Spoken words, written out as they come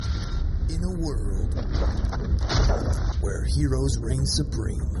In a world where heroes reign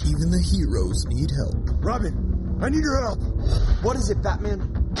supreme, even the heroes need help. Robin, I need your help. What is it,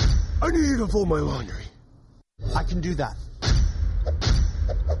 Batman? I need you to fold my laundry. I can do that.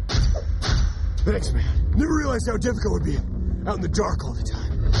 Thanks, man. Never realized how difficult it would be out in the dark all the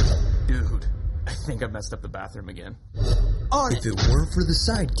time. Dude, I think I messed up the bathroom again. If it weren't for the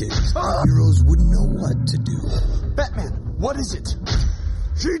sidekicks, heroes wouldn't know what to do. Batman, what is it?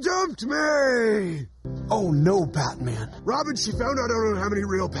 She dumped me! Oh no, Batman. Robin, she found out I don't have any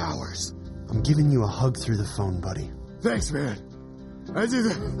real powers. I'm giving you a hug through the phone, buddy. Thanks, man. I do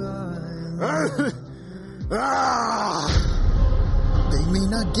that. They may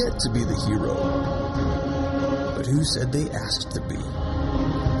not get to be the hero, but who said they asked to be?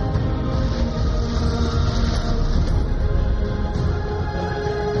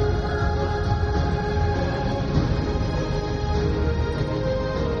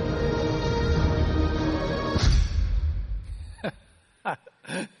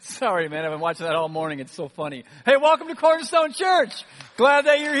 Sorry, man. I've been watching that all morning. It's so funny. Hey, welcome to Cornerstone Church. Glad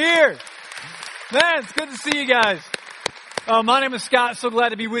that you're here. Man, it's good to see you guys. My name is Scott. So glad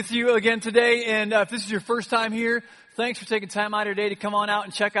to be with you again today. And if this is your first time here, thanks for taking time out of your day to come on out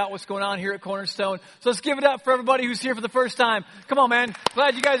and check out what's going on here at Cornerstone. So let's give it up for everybody who's here for the first time. Come on, man.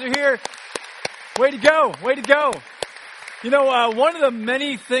 Glad you guys are here. Way to go. Way to go. You know, one of the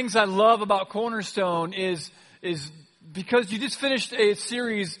many things I love about Cornerstone is because you just finished a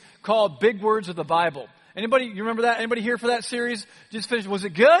series called Big Words of the Bible. Anybody, you remember that? Anybody here for that series? Just finished. Was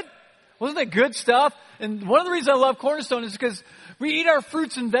it good? Wasn't that good stuff? And one of the reasons I love Cornerstone is because we eat our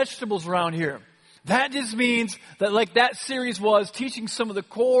fruits and vegetables around here. That just means that, like that series was, teaching some of the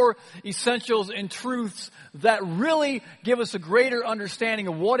core essentials and truths that really give us a greater understanding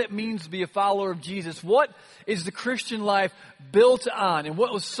of what it means to be a follower of Jesus. What is the Christian life built on? And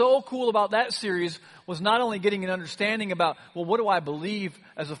what was so cool about that series was not only getting an understanding about, well, what do I believe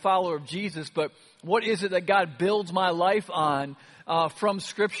as a follower of Jesus, but what is it that God builds my life on from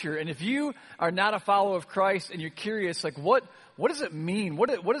Scripture? And if you are not a follower of Christ and you're curious, like, what does it mean? What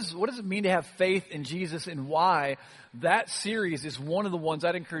does it mean to have faith in Jesus, and why? That series is one of the ones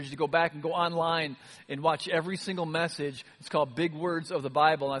I'd encourage you to go back and go online and watch every single message. It's called Big Words of the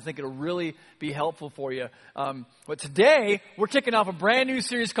Bible, and I think it'll really be helpful for you. But today, we're kicking off a brand new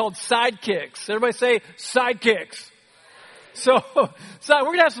series called Sidekicks. Everybody say Sidekicks. So we're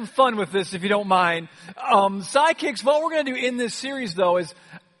going to have some fun with this, if you don't mind. Sidekicks, what we're going to do in this series, though, is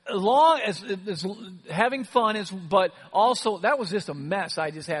as long as having fun is, but also, that was just a mess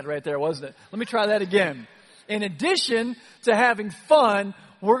I just had right there, wasn't it? Let me try that again. In addition to having fun,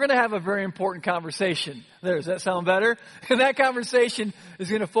 we're going to have a very important conversation. Does that sound better? And that conversation is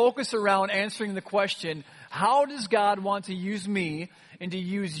going to focus around answering the question, how does God want to use me and to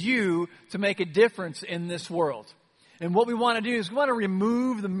use you to make a difference in this world? And what we want to do is we want to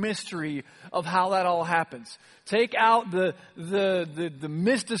remove the mystery of how that all happens. Take out the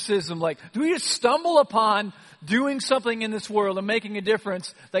mysticism, like, do we just stumble upon doing something in this world and making a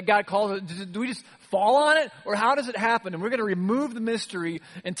difference that God calls it? Do we just fall on it? Or how does it happen? And we're going to remove the mystery.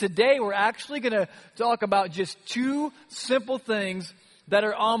 And today we're actually going to talk about just two simple things that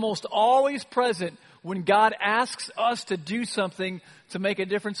are almost always present when God asks us to do something to make a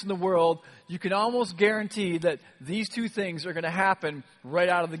difference in the world. You can almost guarantee that these two things are going to happen right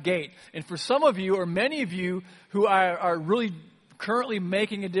out of the gate. And for some of you, or many of you, who are really currently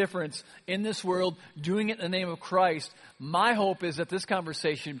making a difference in this world, doing it in the name of Christ, my hope is that this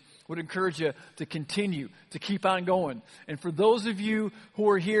conversation would encourage you to continue, to keep on going. And for those of you who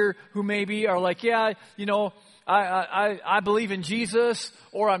are here who maybe are like, yeah, you know, I believe in Jesus,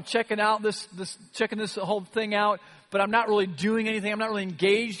 or I'm checking this whole thing out, but I'm not really doing anything. I'm not really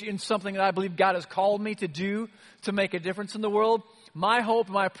engaged in something that I believe God has called me to do to make a difference in the world. My hope,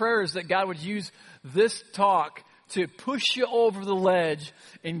 my prayer is that God would use this talk to push you over the ledge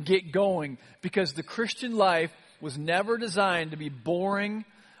and get going, because the Christian life was never designed to be boring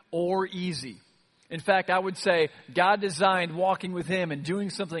or easy. In fact, I would say God designed walking with Him and doing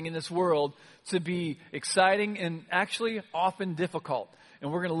something in this world to be exciting and actually often difficult.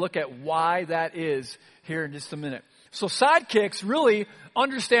 And we're going to look at why that is here in just a minute. So sidekicks really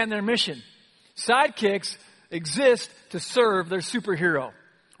understand their mission. Sidekicks exist to serve their superhero.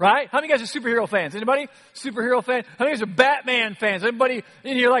 Right? How many of you guys are superhero fans? Anybody? Superhero fan? How many of you guys are Batman fans? Anybody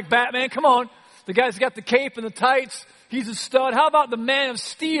in here like Batman? Come on. The guy's got the cape and the tights. He's a stud. How about the Man of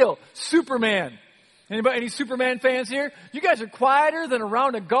Steel? Superman. Anybody? Any Superman fans here? You guys are quieter than a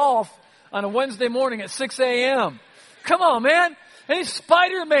round of golf on a Wednesday morning at 6 a.m. Come on, man. Any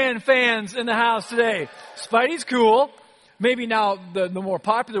Spider-Man fans in the house today? Spidey's cool. Maybe now the more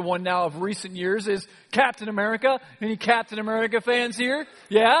popular one now of recent years is Captain America. Any Captain America fans here?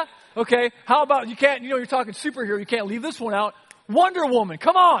 Yeah? Okay. How about, you're talking superhero, you can't leave this one out. Wonder Woman,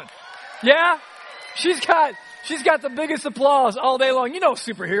 come on. Yeah? She's got the biggest applause all day long. You know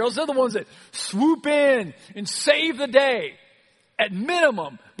superheroes, they're the ones that swoop in and save the day. At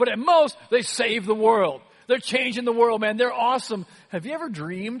minimum, but at most, they save the world. They're changing the world, man. They're awesome. Have you ever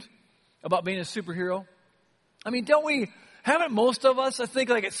dreamed about being a superhero? I mean, haven't most of us, I think,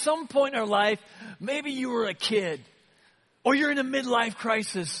 like at some point in our life, maybe you were a kid, or you're in a midlife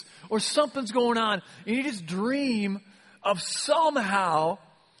crisis, or something's going on, and you just dream of somehow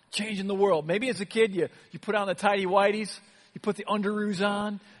changing the world. Maybe as a kid, you put on the tidy whities, you put the underoos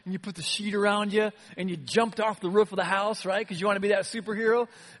on, and you put the sheet around you, and you jumped off the roof of the house, right? Because you want to be that superhero.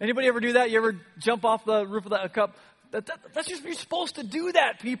 Anybody ever do that? You ever jump off the roof of that cup? That's just, you're supposed to do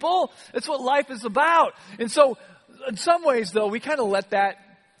that, people. That's what life is about. And so, in some ways, though, we kind of let that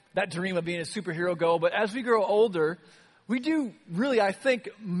dream of being a superhero go. But as we grow older, we do really, I think,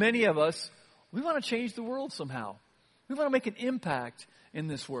 many of us, we want to change the world somehow. We want to make an impact in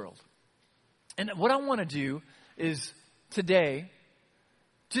this world. And what I want to do is today,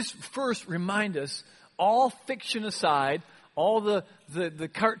 just first remind us, all fiction aside, all the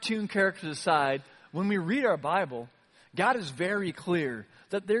cartoon characters aside, when we read our Bible, God is very clear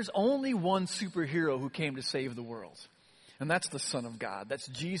that there's only one superhero who came to save the world. And that's the Son of God. That's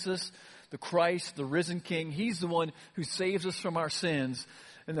Jesus, the Christ, the risen King. He's the one who saves us from our sins.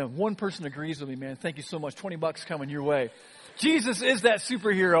 And then one person agrees with me, man. Thank you so much. $20 coming your way. Jesus is that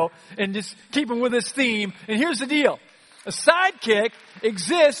superhero. And just keeping with this theme. And here's the deal. A sidekick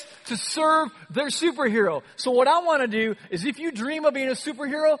exists to serve their superhero. So what I want to do is, if you dream of being a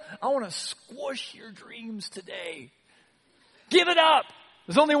superhero, I want to squish your dreams today. Give it up.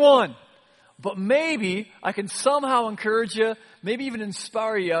 There's only one. But maybe I can somehow encourage you, maybe even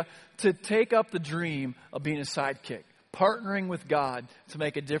inspire you to take up the dream of being a sidekick, partnering with God to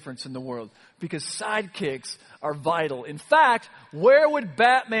make a difference in the world. Because sidekicks are vital. In fact, where would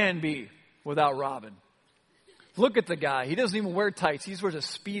Batman be without Robin? Look at the guy. He doesn't even wear tights. He wears a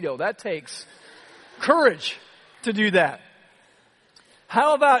Speedo. That takes courage to do that.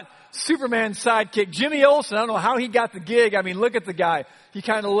 How about Superman's sidekick, Jimmy Olsen? I don't know how he got the gig. I mean, look at the guy. He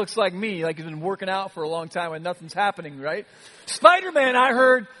kind of looks like me, like he's been working out for a long time and nothing's happening, right? Spider-Man, I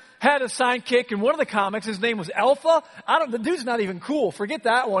heard, had a sidekick in one of the comics. His name was Alpha. The dude's not even cool. Forget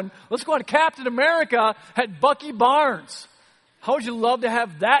that one. Let's go on. Captain America had Bucky Barnes. How would you love to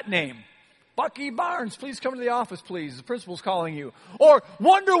have that name? Bucky Barnes, please come to the office, please. The principal's calling you. Or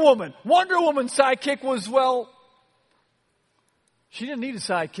Wonder Woman. Wonder Woman's sidekick was, she didn't need a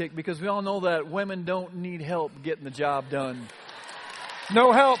sidekick because we all know that women don't need help getting the job done.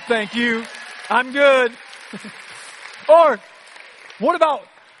 No help, thank you. I'm good. Or what about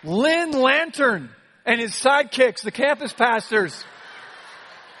Lynn Lantern and his sidekicks, the campus pastors,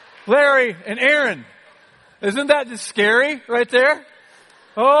 Larry and Aaron? Isn't that just scary right there?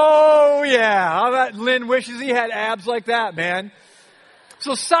 Oh, yeah. I bet Lynn wishes he had abs like that, man.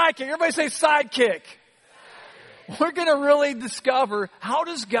 So sidekick. Everybody say sidekick. We're going to really discover, how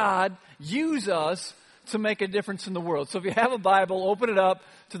does God use us to make a difference in the world? So if you have a Bible, open it up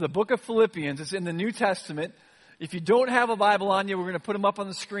to the book of Philippians. It's in the New Testament. If you don't have a Bible on you, we're going to put them up on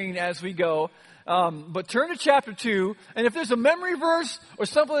the screen as we go. But turn to chapter 2. And if there's a memory verse or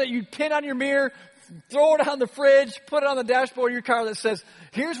something that you pin on your mirror, throw it on the fridge, put it on the dashboard of your car that says,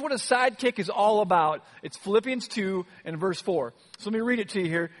 here's what a sidekick is all about. It's Philippians 2 and verse 4. So let me read it to you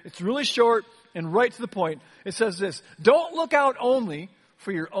here. It's really short and right to the point. It says this: don't look out only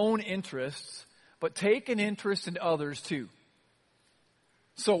for your own interests, but take an interest in others too.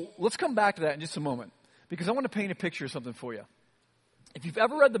 So let's come back to that in just a moment, because I want to paint a picture of something for you. If you've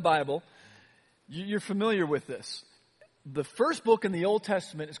ever read the Bible, you're familiar with this. The first book in the Old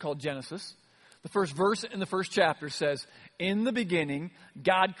Testament is called Genesis. The first verse in the first chapter says, in the beginning,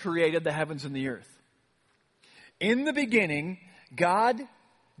 God created the heavens and the earth. In the beginning, God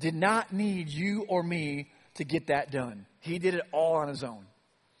did not need you or me to get that done. He did it all on his own.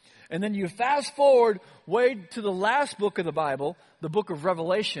 And then you fast forward way to the last book of the Bible, the book of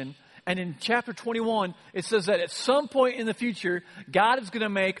Revelation, and in chapter 21, it says that at some point in the future, God is going to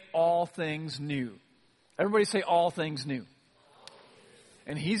make all things new. Everybody say all things new.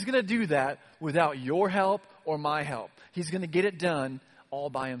 And he's going to do that without your help or my help. He's going to get it done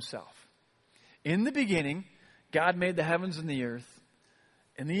all by himself. In the beginning, God made the heavens and the earth.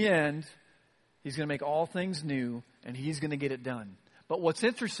 In the end, he's going to make all things new, and he's going to get it done. But what's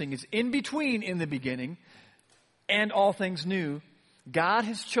interesting is, in between in the beginning and all things new, God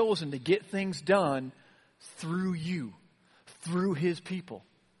has chosen to get things done through you. through his people.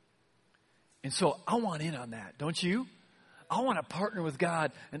 And so I want in on that, don't you? I want to partner with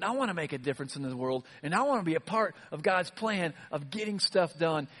God, and I want to make a difference in the world, and I want to be a part of God's plan of getting stuff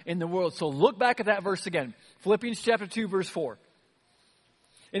done in the world. So look back at that verse again. Philippians chapter 2, verse 4.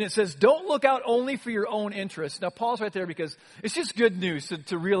 And it says, don't look out only for your own interests. Now pause right there because it's just good news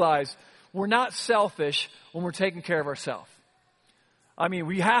to realize we're not selfish when we're taking care of ourselves. I mean,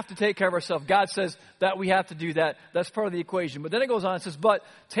 we have to take care of ourselves. God says that we have to do that. That's part of the equation. But then it goes on and says, but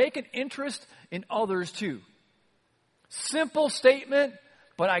take an interest in others too. Simple statement,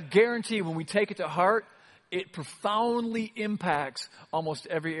 but I guarantee when we take it to heart, it profoundly impacts almost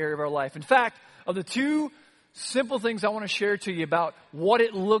every area of our life. In fact, of the two simple things I want to share to you about what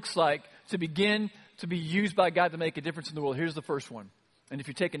it looks like to begin to be used by God to make a difference in the world, here's the first one. And if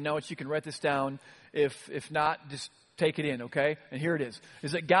you're taking notes, you can write this down. If not, just take it in, okay? And here it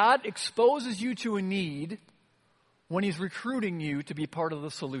is that God exposes you to a need when he's recruiting you to be part of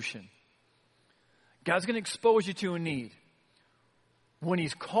the solution. God's going to expose you to a need when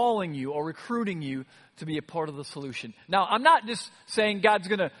he's calling you or recruiting you to be a part of the solution. Now, I'm not just saying God's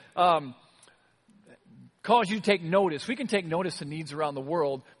going to cause you to take notice. We can take notice of needs around the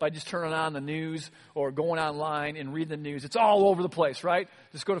world by just turning on the news or going online and reading the news. It's all over the place, right?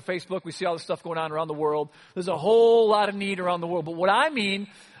 Just go to Facebook. We see all this stuff going on around the world. There's a whole lot of need around the world. But what I mean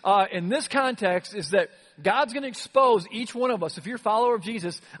in this context is that God's going to expose each one of us. If you're a follower of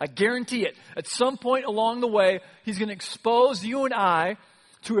Jesus, I guarantee it. At some point along the way, he's going to expose you and I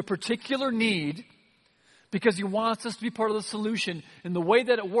to a particular need because he wants us to be part of the solution. And the way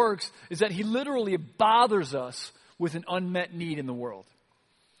that it works is that he literally bothers us with an unmet need in the world.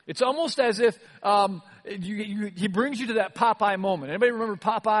 It's almost as if he brings you to that Popeye moment. Anybody remember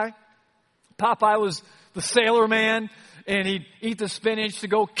Popeye? Popeye was the sailor man, and he'd eat the spinach to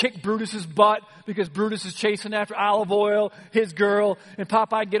go kick Brutus's butt because Brutus is chasing after Olive Oyl, his girl, and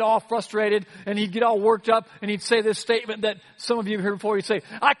Popeye get all frustrated, and he'd get all worked up, and he'd say this statement that some of you have heard before. He'd say,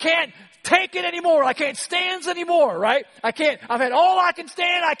 I can't take it anymore. I can't stand anymore, right? I've had all I can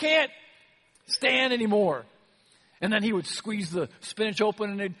stand. I can't stand anymore. And then he would squeeze the spinach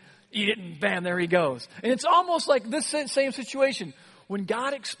open and he'd eat it, and bam, there he goes. And it's almost like this same situation. When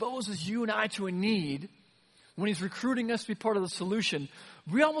God exposes you and I to a need, when he's recruiting us to be part of the solution,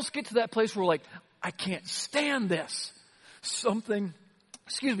 we almost get to that place where we're like, I can't stand this. Something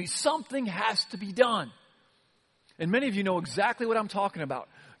has to be done. And many of you know exactly what I'm talking about.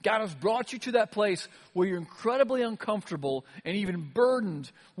 God has brought you to that place where you're incredibly uncomfortable and even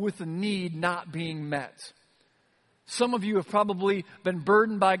burdened with the need not being met. Some of you have probably been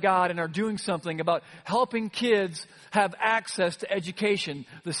burdened by God and are doing something about helping kids have access to education,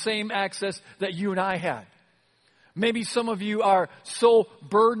 the same access that you and I had. Maybe some of you are so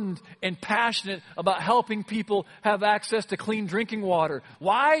burdened and passionate about helping people have access to clean drinking water.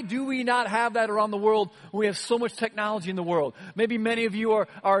 Why do we not have that around the world when we have so much technology in the world? Maybe many of you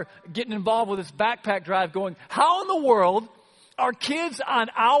are getting involved with this backpack drive going, how in the world are kids on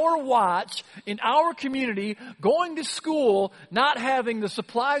our watch in our community going to school not having the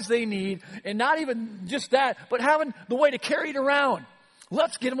supplies they need, and not even just that, but having the way to carry it around?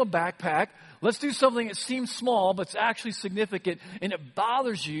 Let's get them a backpack. Let's do something that seems small, but it's actually significant, and it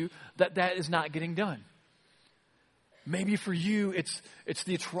bothers you that is not getting done. Maybe for you, it's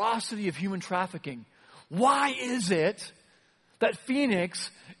the atrocity of human trafficking. Why is it that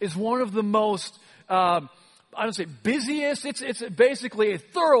Phoenix is one of the most, I don't say busiest, it's basically a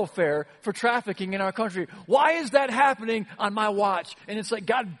thoroughfare for trafficking in our country? Why is that happening on my watch? And it's like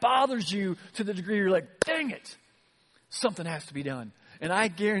God bothers you to the degree you're like, dang it, something has to be done. And I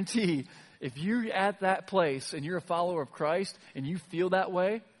guarantee if you're at that place and you're a follower of Christ and you feel that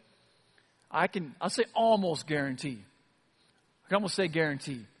way, I'll say almost guarantee. I can almost say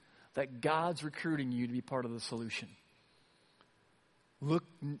guarantee that God's recruiting you to be part of the solution.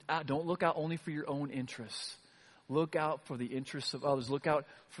 Don't look out only for your own interests. Look out for the interests of others. Look out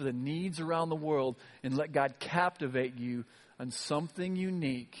for the needs around the world and let God captivate you on something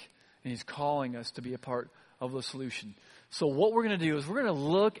unique. And he's calling us to be a part of the solution. So what we're going to do is we're going to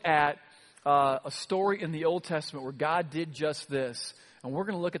look at a story in the Old Testament where God did just this. And we're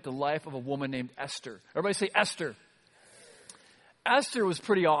going to look at the life of a woman named Esther. Everybody say Esther. Esther was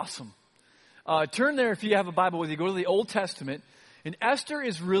pretty awesome. Turn there if you have a Bible with you. Go to the Old Testament. And Esther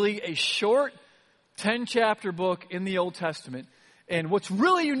is really a short 10-chapter book in the Old Testament. And what's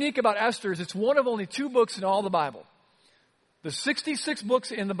really unique about Esther is it's one of only 2 books in all the Bible. There's 66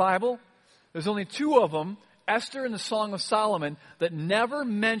 books in the Bible. There's only 2 of them, Esther and the Song of Solomon, that never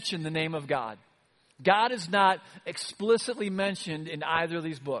mention the name of God. God is not explicitly mentioned in either of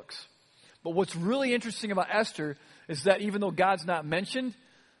these books. But what's really interesting about Esther is that even though God's not mentioned,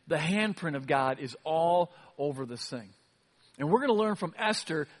 the handprint of God is all over this thing. And we're going to learn from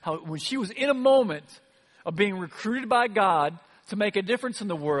Esther how when she was in a moment of being recruited by God to make a difference in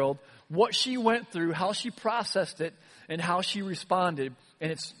the world, what she went through, how she processed it, and how she responded.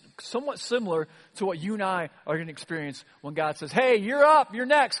 And it's somewhat similar to what you and I are going to experience when God says, hey, you're up, you're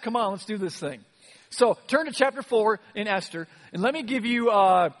next, come on, let's do this thing. So turn to chapter 4 in Esther, and let me give you,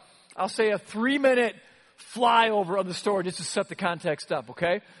 I'll say a 3-minute flyover of the story just to set the context up,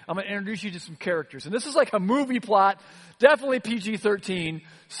 okay? I'm going to introduce you to some characters. And this is like a movie plot, definitely PG-13,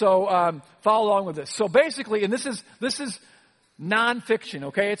 so follow along with this. So basically, and this is nonfiction,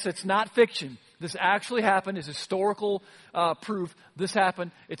 okay? It's not fiction. This actually happened. It's historical proof. This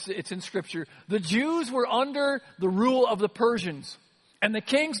happened. It's in Scripture. The Jews were under the rule of the Persians. And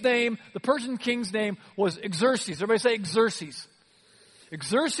the Persian king's name was Xerxes. Everybody say Xerxes.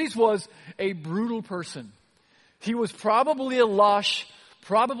 Xerxes was a brutal person. He was probably a lush,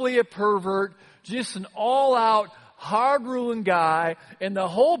 probably a pervert, just an all-out, hard-ruling guy. And the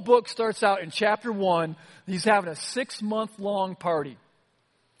whole book starts out in chapter 1. He's having a 6-month-long party.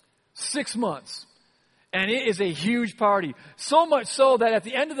 6 months. And it is a huge party. So much so that at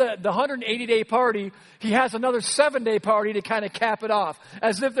the end of the 180-day party, he has another 7-day party to kind of cap it off.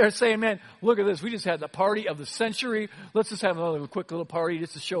 As if they're saying, man, look at this. We just had the party of the century. Let's just have another quick little party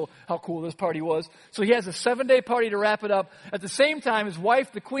just to show how cool this party was. So he has a 7-day party to wrap it up. At the same time, his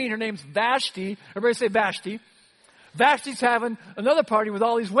wife, the queen, her name's Vashti. Everybody say Vashti. Vashti's having another party with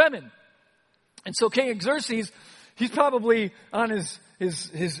all these women. And so King Xerxes, he's probably on his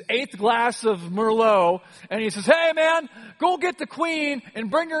 8th glass of Merlot, and he says, hey man, go get the queen and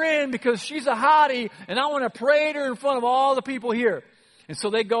bring her in because she's a hottie, and I want to parade her in front of all the people here. And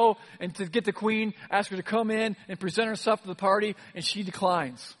so they go and to get the queen, ask her to come in and present herself to the party, and she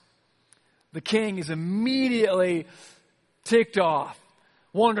declines. The king is immediately ticked off,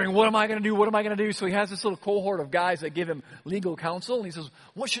 wondering, what am I going to do? What am I going to do? So he has this little cohort of guys that give him legal counsel, and he says,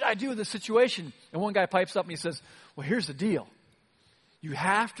 what should I do with this situation? And one guy pipes up and he says, well, here's the deal. You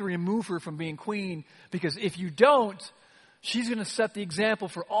have to remove her from being queen, because if you don't, she's going to set the example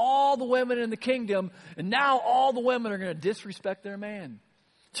for all the women in the kingdom, and now all the women are going to disrespect their man.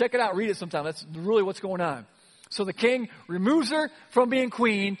 Check it out. Read it sometime. That's really what's going on. So the king removes her from being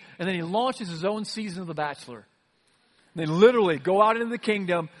queen, and then he launches his own season of The Bachelor. They literally go out into the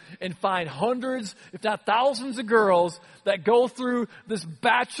kingdom and find hundreds, if not thousands of girls that go through this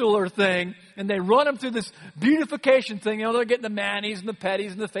bachelor thing, and they run them through this beautification thing. You know, they're getting the manis and the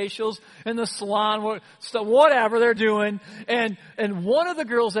pedis and the facials and the salon, whatever they're doing. And one of the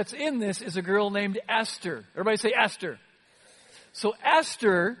girls that's in this is a girl named Esther. Everybody say Esther. So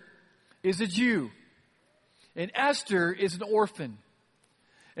Esther is a Jew. And Esther is an orphan.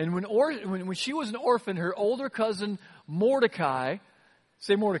 And when she was an orphan, her older cousin Mordecai,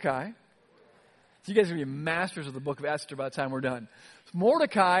 say Mordecai. So you guys are going to be masters of the book of Esther by the time we're done.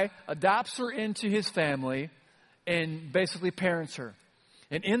 Mordecai adopts her into his family and basically parents her.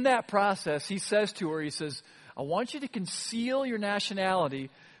 And in that process, he says to her, he says, I want you to conceal your nationality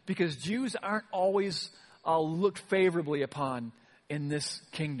because Jews aren't always looked favorably upon in this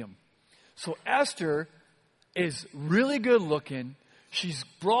kingdom. So Esther is really good looking. She's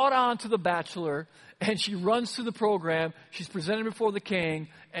brought on to The Bachelor, and she runs through the program. She's presented before the king,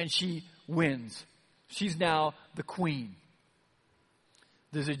 and she wins. She's now the queen.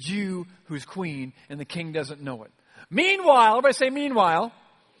 There's a Jew who's queen, and the king doesn't know it. Meanwhile, everybody say meanwhile.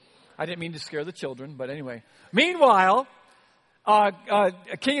 I didn't mean to scare the children, but anyway. Meanwhile,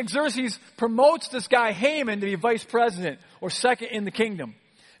 King Xerxes promotes this guy Haman to be vice president, or second in the kingdom.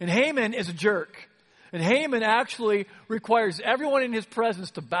 And Haman is a jerk. And Haman actually requires everyone in his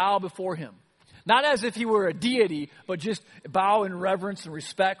presence to bow before him. Not as if he were a deity, but just bow in reverence and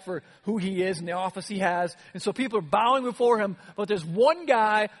respect for who he is and the office he has. And so people are bowing before him, but there's one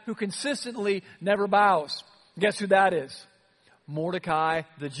guy who consistently never bows. Guess who that is? Mordecai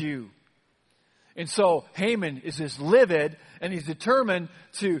the Jew. And so Haman is just livid, and he's determined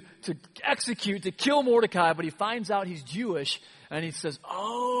to execute, to kill Mordecai, but he finds out he's Jewish, and he says,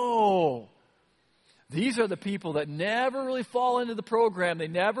 oh, these are the people that never really fall into the program. They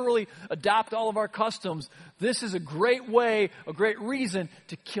never really adopt all of our customs. This is a great way, a great reason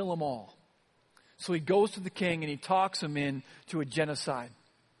to kill them all. So he goes to the king and he talks him into a genocide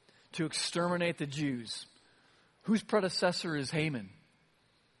to exterminate the Jews. Whose predecessor is Haman?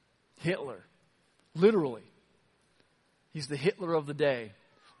 Hitler. Literally. He's the Hitler of the day,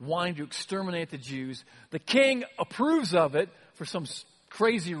 wanting to exterminate the Jews. The king approves of it for some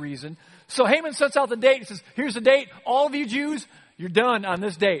crazy reason. So Haman sets out the date. He says, here's the date. All of you Jews, you're done on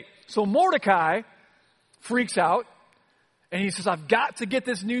this date. So Mordecai freaks out. And he says, I've got to get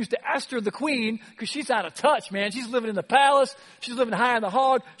this news to Esther, the queen, because she's out of touch, man. She's living in the palace. She's living high on the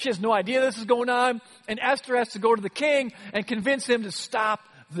hog. She has no idea this is going on. And Esther has to go to the king and convince him to stop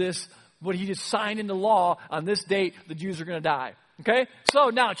this, what he just signed into law on this date, the Jews are going to die. Okay? So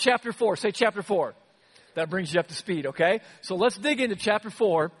now, chapter 4. Say chapter 4. That brings you up to speed, okay? So let's dig into chapter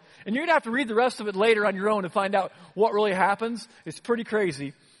 4. And you're going to have to read the rest of it later on your own to find out what really happens. It's pretty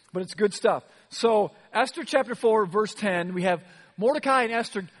crazy, but it's good stuff. So Esther chapter 4, verse 10, we have Mordecai and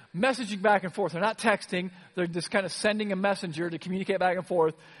Esther messaging back and forth. They're not texting. They're just kind of sending a messenger to communicate back and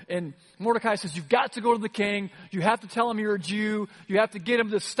forth. And Mordecai says, you've got to go to the king. You have to tell him you're a Jew. You have to get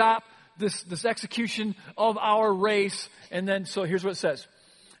him to stop this execution of our race. And then, so here's what it says.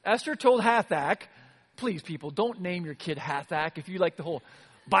 Esther told Hathach, please, people, don't name your kid Hathach. If you like the whole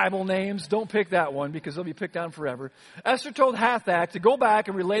Bible names, don't pick that one because they'll be picked on forever. Esther told Hathach to go back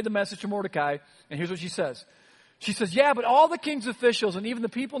and relay the message to Mordecai. And here's what she says. She says, yeah, but all the king's officials and even the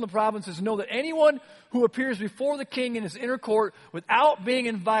people in the provinces know that anyone who appears before the king in his inner court without being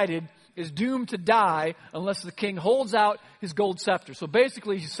invited is doomed to die unless the king holds out his gold scepter. So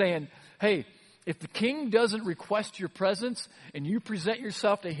basically she's saying, hey, if the king doesn't request your presence and you present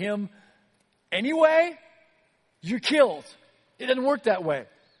yourself to him anyway, you're killed. It doesn't work that way.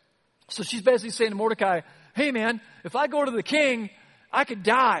 So she's basically saying to Mordecai, hey man, if I go to the king, I could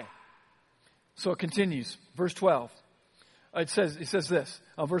die. So it continues. Verse 12. It says this,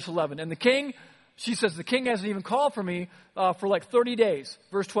 verse 11. And the king, she says, the king hasn't even called for me for like 30 days.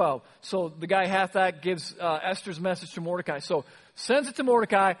 Verse 12. So the guy Hathach gives Esther's message to Mordecai. So sends it to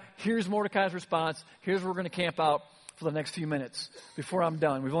Mordecai. Here's Mordecai's response. Here's where we're going to camp out for the next few minutes before I'm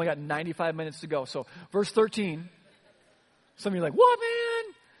done. We've only got 95 minutes to go. So verse 13. Some of you are like, what,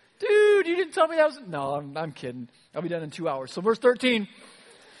 man? Dude, you didn't tell me that was... No, I'm kidding. I'll be done in 2 hours. So verse 13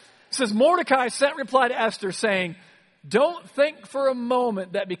 says, Mordecai sent reply to Esther saying, don't think for a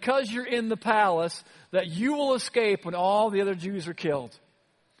moment that because you're in the palace that you will escape when all the other Jews are killed.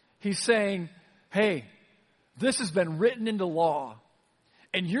 He's saying, hey, this has been written into law,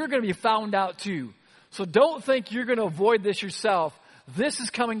 and you're going to be found out too. So don't think you're going to avoid this yourself. This is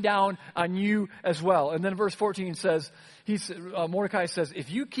coming down on you as well. And then verse 14 says, Mordecai says,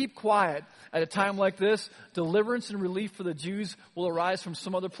 if you keep quiet at a time like this, deliverance and relief for the Jews will arise from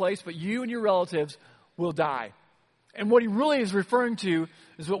some other place, but you and your relatives will die. And what he really is referring to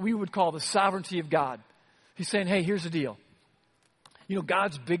is what we would call the sovereignty of God. He's saying, hey, here's the deal. You know,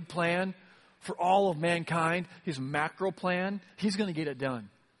 God's big plan for all of mankind, his macro plan, he's going to get it done.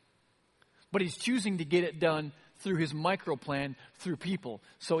 But he's choosing to get it done through his micro plan, through people.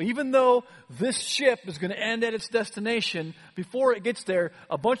 So even though this ship is going to end at its destination, before it gets there,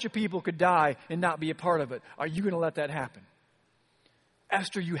 a bunch of people could die and not be a part of it. Are you going to let that happen?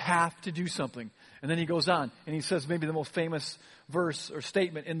 Esther, you have to do something. And then he goes on and he says maybe the most famous verse or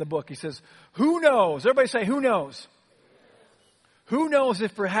statement in the book. He says, who knows? Everybody say, who knows? Who knows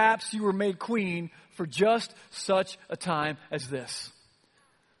if perhaps you were made queen for just such a time as this?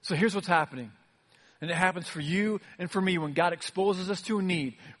 So here's what's happening. And it happens for you and for me when God exposes us to a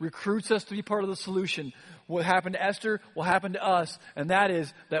need, recruits us to be part of the solution. What happened to Esther will happen to us, and that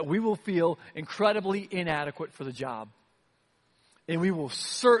is that we will feel incredibly inadequate for the job. And we will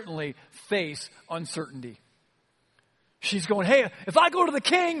certainly face uncertainty. She's going, hey, if I go to the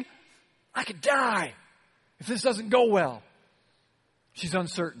king, I could die if this doesn't go well. She's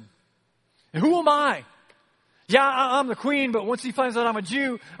uncertain. And who am I? Yeah, I'm the queen, but once he finds out I'm a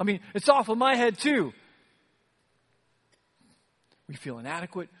Jew, it's off of my head too. We feel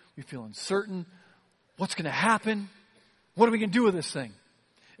inadequate. We feel uncertain. What's going to happen? What are we going to do with this thing?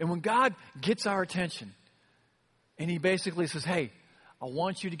 And when God gets our attention and he basically says, hey, I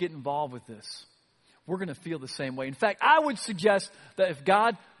want you to get involved with this, we're going to feel the same way. In fact, I would suggest that if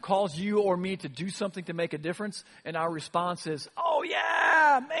God calls you or me to do something to make a difference, and our response is, oh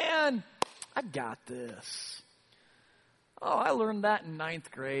yeah, man, I got this. Oh, I learned that in 9th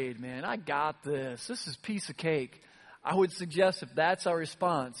grade, man. I got this. This is piece of cake. I would suggest if that's our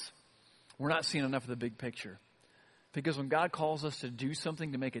response, we're not seeing enough of the big picture. Because when God calls us to do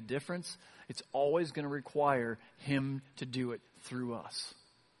something to make a difference, it's always going to require him to do it through us.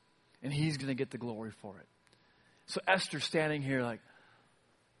 And he's going to get the glory for it. So Esther's standing here like,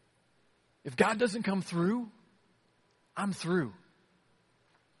 if God doesn't come through, I'm through.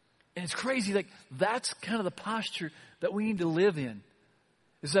 And it's crazy, like that's kind of the posture that we need to live in.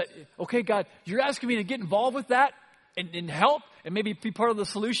 Is that, okay, God, you're asking me to get involved with that and help and maybe be part of the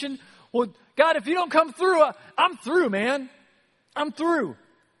solution? Well, God, if you don't come through, I'm through, man. I'm through.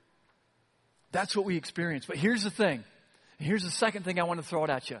 That's what we experience. But here's the thing. Here's the second thing I want to throw it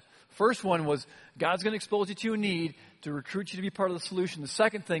at you. First one was God's going to expose you to a need to recruit you to be part of the solution. The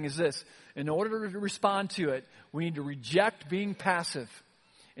second thing is this. In order to respond to it, we need to reject being passive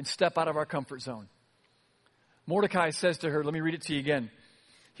and step out of our comfort zone. Mordecai says to her, let me read it to you again.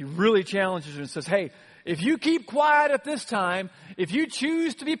 He really challenges her and says, hey, if you keep quiet at this time, if you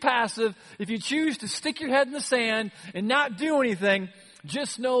choose to be passive, if you choose to stick your head in the sand and not do anything,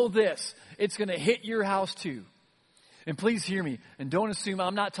 just know this. It's going to hit your house too. And please hear me, and don't assume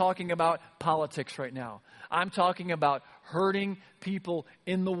I'm not talking about politics right now. I'm talking about hurting people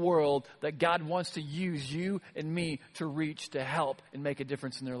in the world that God wants to use you and me to reach, to help, and make a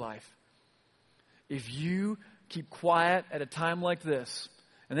difference in their life. If you keep quiet at a time like this,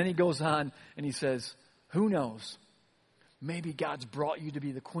 and then he goes on and he says, who knows? Maybe God's brought you to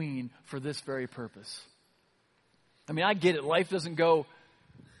be the queen for this very purpose. I mean, I get it. Life doesn't go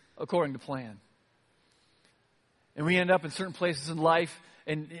according to plan. And we end up in certain places in life,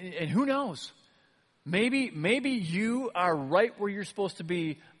 and who knows? Maybe you are right where you're supposed to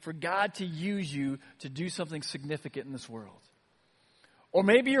be for God to use you to do something significant in this world. Or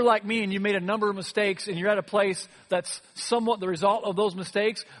maybe you're like me and you made a number of mistakes and you're at a place that's somewhat the result of those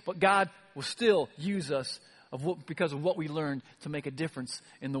mistakes, but God will still use us because of what we learned to make a difference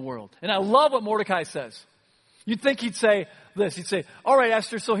in the world. And I love what Mordecai says. You'd think he'd say this. He'd say, all right,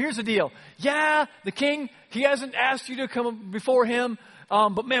 Esther, so here's the deal. Yeah, the king, he hasn't asked you to come before him,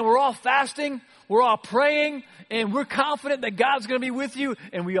 but man, we're all fasting, we're all praying, and we're confident that God's going to be with you.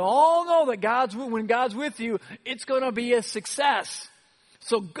 And we all know that when God's with you, it's going to be a success.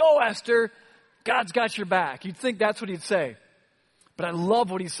 So go, Esther. God's got your back. You'd think that's what he'd say. But I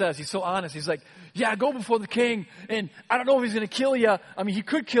love what he says. He's so honest. He's like, yeah, go before the king. And I don't know if he's going to kill you. I mean, he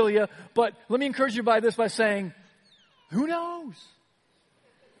could kill you. But let me encourage you by saying, who knows?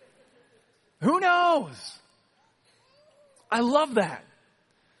 Who knows? I love that.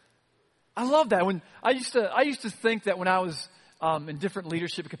 I love that. When I used to think that when I was in different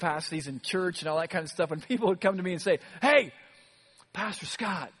leadership capacities in church and all that kind of stuff, when people would come to me and say, hey, Pastor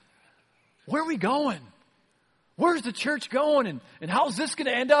Scott, where are we going? Where's the church going? And how's this going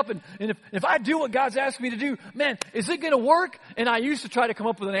to end up? And if I do what God's asked me to do, man, is it going to work? And I used to try to come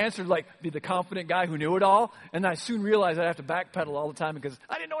up with an answer like be the confident guy who knew it all. And I soon realized I'd have to backpedal all the time because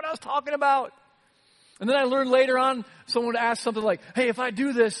I didn't know what I was talking about. And then I learned later on, someone would ask something like, hey, if I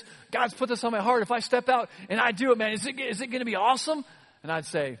do this, God's put this on my heart. If I step out and I do it, man, is it going to be awesome? And I'd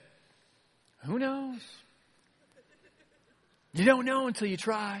say, who knows? You don't know until you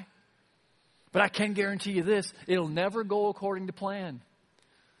try. But I can guarantee you this, it'll never go according to plan.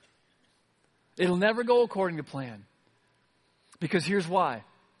 It'll never go according to plan. Because here's why.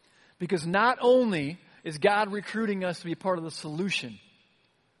 Because not only is God recruiting us to be part of the solution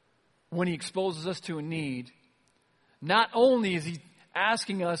when he exposes us to a need, not only is he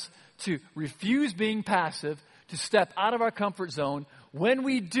asking us to refuse being passive, to step out of our comfort zone, when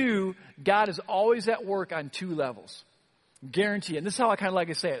we do, God is always at work on two levels. Guarantee. And this is how I kind of like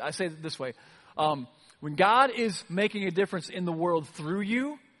to say it. I say it this way. When God is making a difference in the world through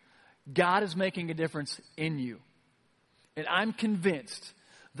you, God is making a difference in you. And I'm convinced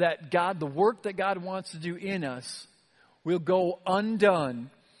that the work that God wants to do in us will go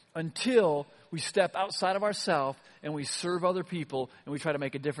undone until we step outside of ourselves and we serve other people and we try to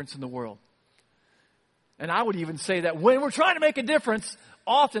make a difference in the world. And I would even say that when we're trying to make a difference,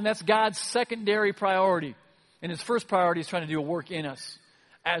 often that's God's secondary priority. And his first priority is trying to do a work in us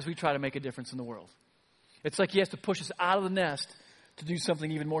as we try to make a difference in the world. It's like he has to push us out of the nest to do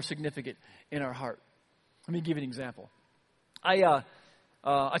something even more significant in our heart. Let me give you an example. I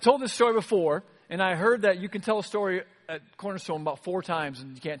told this story before, and I heard that you can tell a story at Cornerstone about 4 times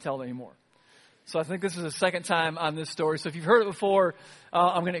and you can't tell it anymore. So I think this is the second time on this story. So if you've heard it before,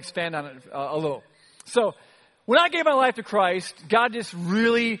 I'm going to expand on it a little. So when I gave my life to Christ, God just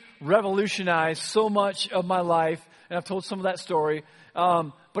really revolutionized so much of my life. And I've told some of that story.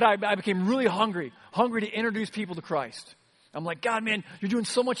 But I became really hungry to introduce people to Christ. I'm like, God, man, you're doing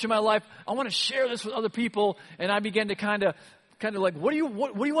so much in my life. I want to share this with other people. And I began to kind of like, what do you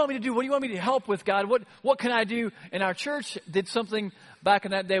want me to do? What do you want me to help with, God? What can I do? And our church did something back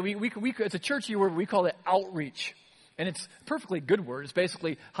in that day. We it's a churchy word. We call it outreach. And it's a perfectly good word. It's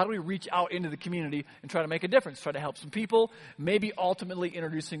basically, how do we reach out into the community and try to make a difference, try to help some people, maybe ultimately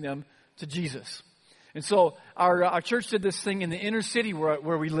introducing them to Jesus. And so our church did this thing in the inner city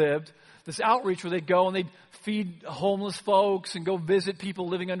where we lived, this outreach where they'd go and they'd feed homeless folks and go visit people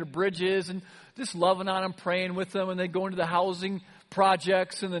living under bridges and just loving on them, praying with them. And they'd go into the housing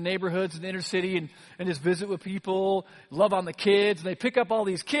projects in the neighborhoods in the inner city and just visit with people, love on the kids. And they'd pick up all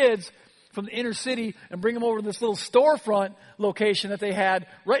these kids from the inner city and bring them over to this little storefront location that they had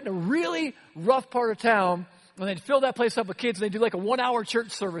right in a really rough part of town. And they'd fill that place up with kids, and they'd do like a 1-hour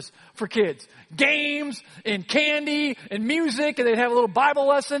church service for kids. Games and candy and music, and they'd have a little Bible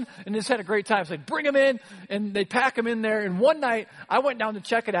lesson, and just had a great time. So they'd bring them in, and they'd pack them in there. And one night, I went down to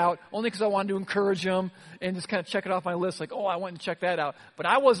check it out, only because I wanted to encourage them and just kind of check it off my list, like, oh, I went and check that out. But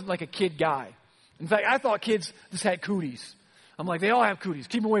I wasn't like a kid guy. In fact, I thought kids just had cooties. I'm like, they all have cooties.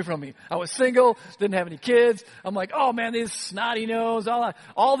 Keep them away from me. I was single, didn't have any kids. I'm like, oh, man, this snotty nose,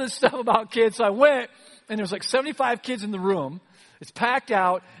 all this stuff about kids. So I went, and there was like 75 kids in the room. It's packed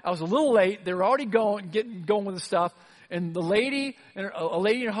out. I was a little late. They were already going with the stuff. And the lady and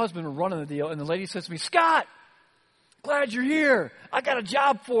her husband were running the deal. And the lady says to me, Scott, glad you're here. I got a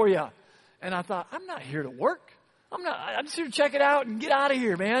job for you. And I thought, I'm not here to work. I'm just here to check it out and get out of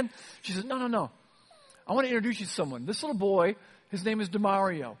here, man. She said, no. I want to introduce you to someone. This little boy, his name is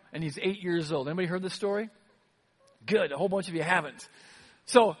DeMario, and he's 8 years old. Anybody heard this story? Good. A whole bunch of you haven't.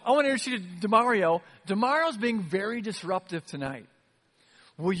 So I want to introduce you to DeMario. DeMario's being very disruptive tonight.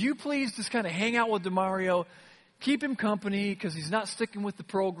 Will you please just kind of hang out with DeMario, keep him company because he's not sticking with the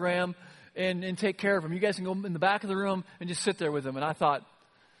program, and take care of him. You guys can go in the back of the room and just sit there with him. And I thought,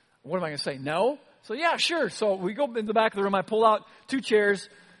 what am I going to say? No? So yeah, sure. So we go in the back of the room. I pull out 2 chairs,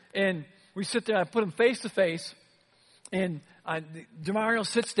 and we sit there. I put them face to face, and DeMario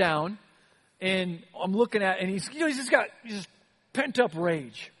sits down, and I'm looking at, and he's just got pent-up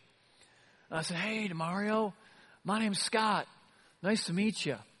rage. And I said, hey, DeMario, my name's Scott. Nice to meet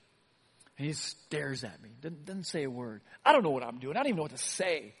you. And he stares at me. Doesn't say a word. I don't know what I'm doing. I don't even know what to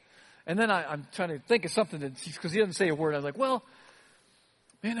say. And then I'm trying to think of something because he doesn't say a word. I was like, well,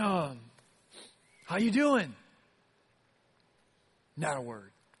 man, how you doing? Not a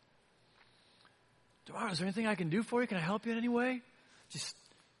word. DeMario, is there anything I can do for you? Can I help you in any way? Just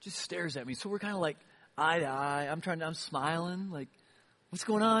stares at me. So we're kind of like eye to eye. I'm smiling, like, what's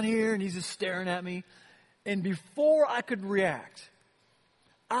going on here? And he's just staring at me. And before I could react,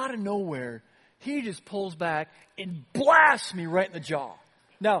 out of nowhere, he just pulls back and blasts me right in the jaw.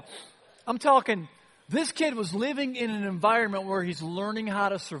 Now, I'm talking, this kid was living in an environment where he's learning how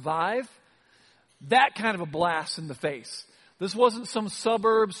to survive. That kind of a blast in the face. This wasn't some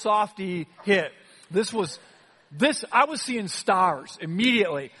suburb softy hit. I was seeing stars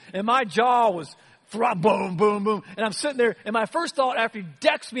immediately. And my jaw was boom, boom, boom. And I'm sitting there, and my first thought after he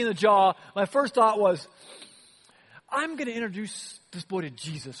decks me in the jaw, my first thought was, I'm going to introduce this boy to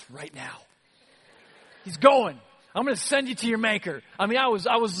Jesus right now. He's going. I'm going to send you to your maker. I mean, I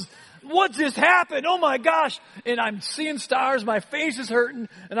was, what just happened? Oh my gosh. And I'm seeing stars. My face is hurting.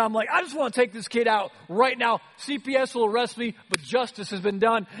 And I'm like, I just want to take this kid out right now. CPS will arrest me, but justice has been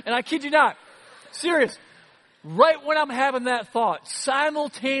done. And I kid you not. Serious. Right when I'm having that thought,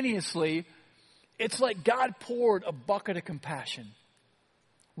 simultaneously, it's like God poured a bucket of compassion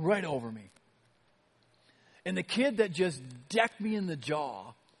right over me. And the kid that just decked me in the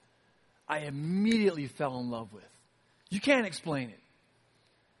jaw, I immediately fell in love with. You can't explain it.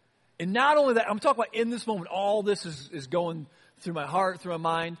 And not only that, I'm talking about in this moment, all this is going through my heart, through my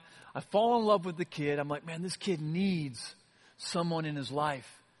mind. I fall in love with the kid. I'm like, man, this kid needs someone in his life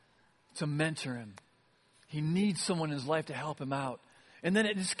to mentor him. He needs someone in his life to help him out. And then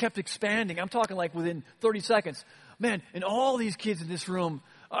it just kept expanding. I'm talking like within 30 seconds. Man, and all these kids in this room,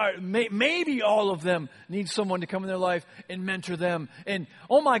 maybe all of them need someone to come in their life and mentor them. And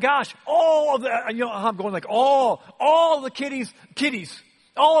oh my gosh, all of the, I'm going like all the kitties,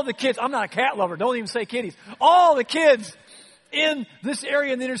 all of the kids. I'm not a cat lover. Don't even say kitties. All the kids in this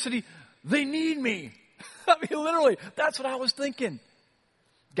area in the inner city, they need me. I mean, literally, that's what I was thinking.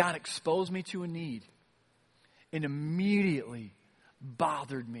 God exposed me to a need and immediately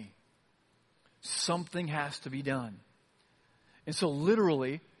bothered me. Something has to be done. And so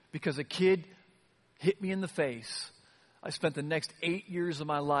literally, because a kid hit me in the face, I spent the next 8 years of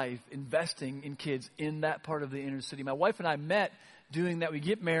my life investing in kids in that part of the inner city. My wife and I met doing that. We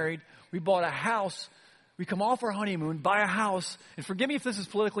get married. We bought a house. We come off our honeymoon, buy a house. And forgive me if this is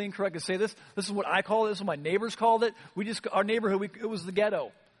politically incorrect to say this. This is what I call it. This is what my neighbors called it. Our neighborhood, it was the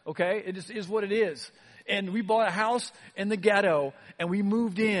ghetto. Okay? It just is what it is. And we bought a house in the ghetto, and we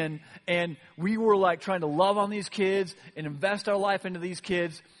moved in, and we were like trying to love on these kids and invest our life into these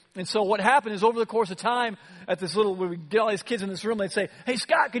kids. And so what happened is over the course of time at this when we get all these kids in this room, they'd say, hey,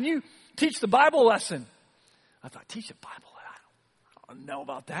 Scott, can you teach the Bible lesson? I thought, teach a Bible? I don't know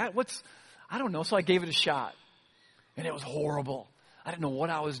about that. I don't know. So I gave it a shot, and it was horrible. I didn't know what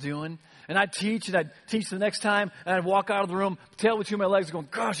I was doing. And I'd teach the next time, and I'd walk out of the room, tail between my legs, going,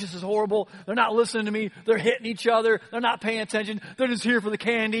 gosh, this is horrible. They're not listening to me. They're hitting each other. They're not paying attention. They're just here for the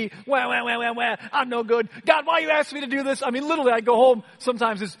candy. Wah, wah, wah, wah, wah. I'm no good. God, why you asked me to do this? I mean, literally, I'd go home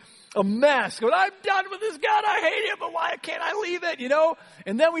sometimes it's a mess. Going, I'm done with this God. I hate him, but why can't I leave it,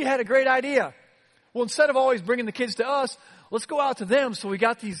 And then we had a great idea. Well, instead of always bringing the kids to us, let's go out to them. So we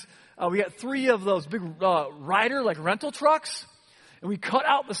got we got 3 of those big Ryder, like rental trucks. And we cut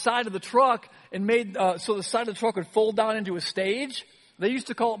out the side of the truck and made so the side of the truck would fold down into a stage. They used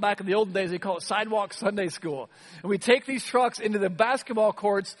to call it, back in the old days, they call it Sidewalk Sunday School. And we'd take these trucks into the basketball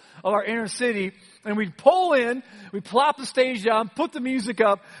courts of our inner city, and we'd pull in, we'd plop the stage down, put the music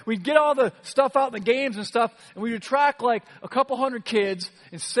up, we'd get all the stuff out in the games and stuff, and we'd attract like a couple hundred kids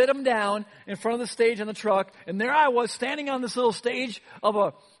and sit them down in front of the stage on the truck. And there I was standing on this little stage of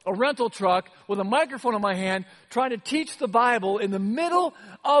a rental truck with a microphone in my hand, trying to teach the Bible in the middle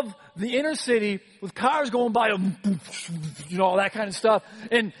of the inner city with cars going by, all that kind of stuff,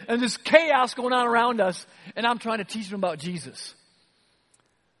 and this chaos going on around us, and I'm trying to teach them about Jesus.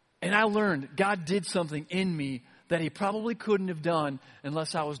 And I learned God did something in me that he probably couldn't have done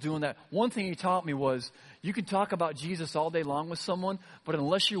unless I was doing that. One thing he taught me was, you can talk about Jesus all day long with someone, but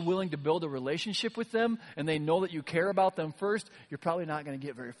unless you're willing to build a relationship with them and they know that you care about them first, you're probably not going to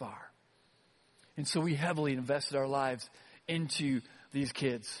get very far. And so we heavily invested our lives into these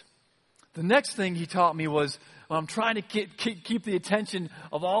kids. The next thing he taught me was, when I'm trying to keep the attention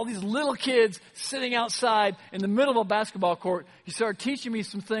of all these little kids sitting outside in the middle of a basketball court, he started teaching me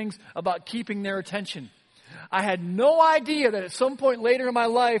some things about keeping their attention. I had no idea that at some point later in my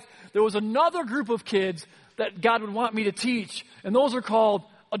life, there was another group of kids that God would want me to teach, and those are called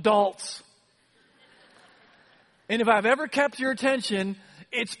adults. And if I've ever kept your attention,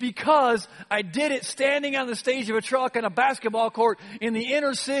 it's because I did it standing on the stage of a truck on a basketball court in the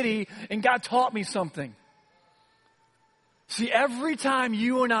inner city, and God taught me something. See, every time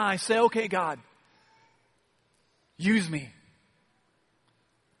you and I say, okay, God, use me.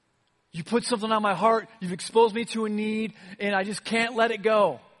 You put something on my heart, you've exposed me to a need, and I just can't let it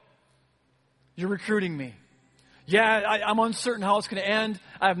go. You're recruiting me. Yeah, I'm uncertain how it's going to end.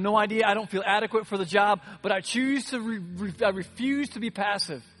 I have no idea. I don't feel adequate for the job, but I choose to I refuse to be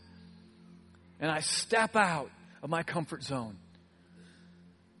passive. And I step out of my comfort zone.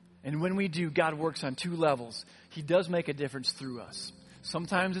 And when we do, God works on 2 levels. He does make a difference through us.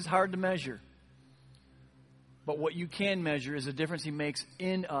 Sometimes it's hard to measure. But what you can measure is the difference he makes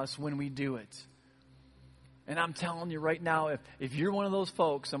in us when we do it. And I'm telling you right now, if you're one of those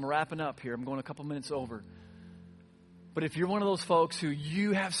folks, I'm wrapping up here. I'm going a couple minutes over. But if you're one of those folks who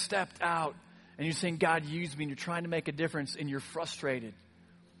you have stepped out and you're saying, God, use me, and you're trying to make a difference and you're frustrated,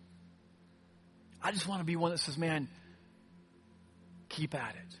 I just want to be one that says, man, keep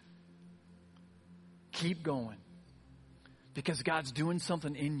at it. Keep going. Because God's doing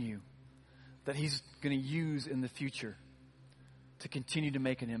something in you that he's going to use in the future to continue to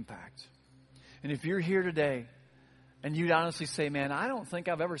make an impact. And if you're here today and you'd honestly say, man, I don't think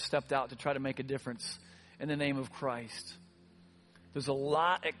I've ever stepped out to try to make a difference in the name of Christ. There's a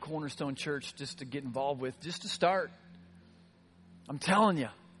lot at Cornerstone Church just to get involved with, just to start. I'm telling you,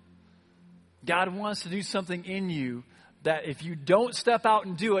 God wants to do something in you that if you don't step out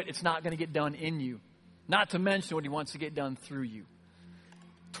and do it, it's not going to get done in you. Not to mention what he wants to get done through you.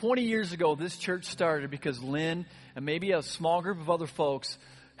 20 years ago, this church started because Lynn and maybe a small group of other folks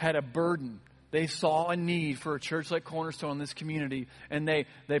had a burden. They saw a need for a church like Cornerstone in this community, and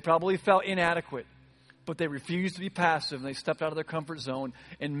they probably felt inadequate. But they refused to be passive, and they stepped out of their comfort zone.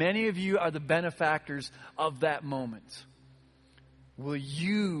 And many of you are the benefactors of that moment. Will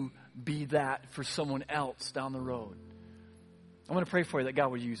you be that for someone else down the road? I'm going to pray for you that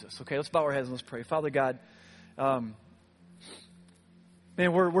God will use us. Okay, let's bow our heads and let's pray. Father God, man,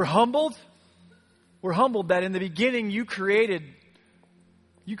 we're humbled. We're humbled that in the beginning you created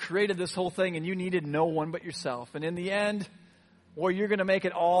this whole thing and you needed no one but yourself. And in the end, where you're going to make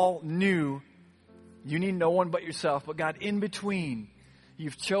it all new, you need no one but yourself. But God, in between,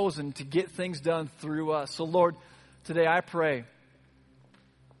 you've chosen to get things done through us. So Lord, today I pray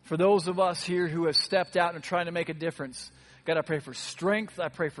for those of us here who have stepped out and are trying to make a difference. God, I pray for strength. I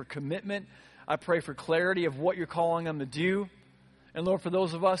pray for commitment. I pray for clarity of what you're calling them to do. And Lord, for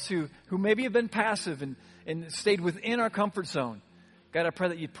those of us who maybe have been passive and stayed within our comfort zone, God, I pray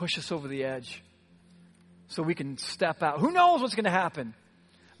that you'd push us over the edge so we can step out. Who knows what's going to happen?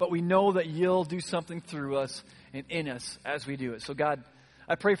 But we know that you'll do something through us and in us as we do it. So God,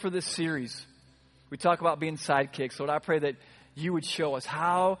 I pray for this series. We talk about being sidekicks. Lord, I pray that you would show us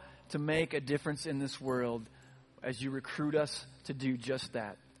how to make a difference in this world as you recruit us to do just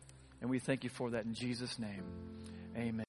that. And we thank you for that in Jesus' name. Amen.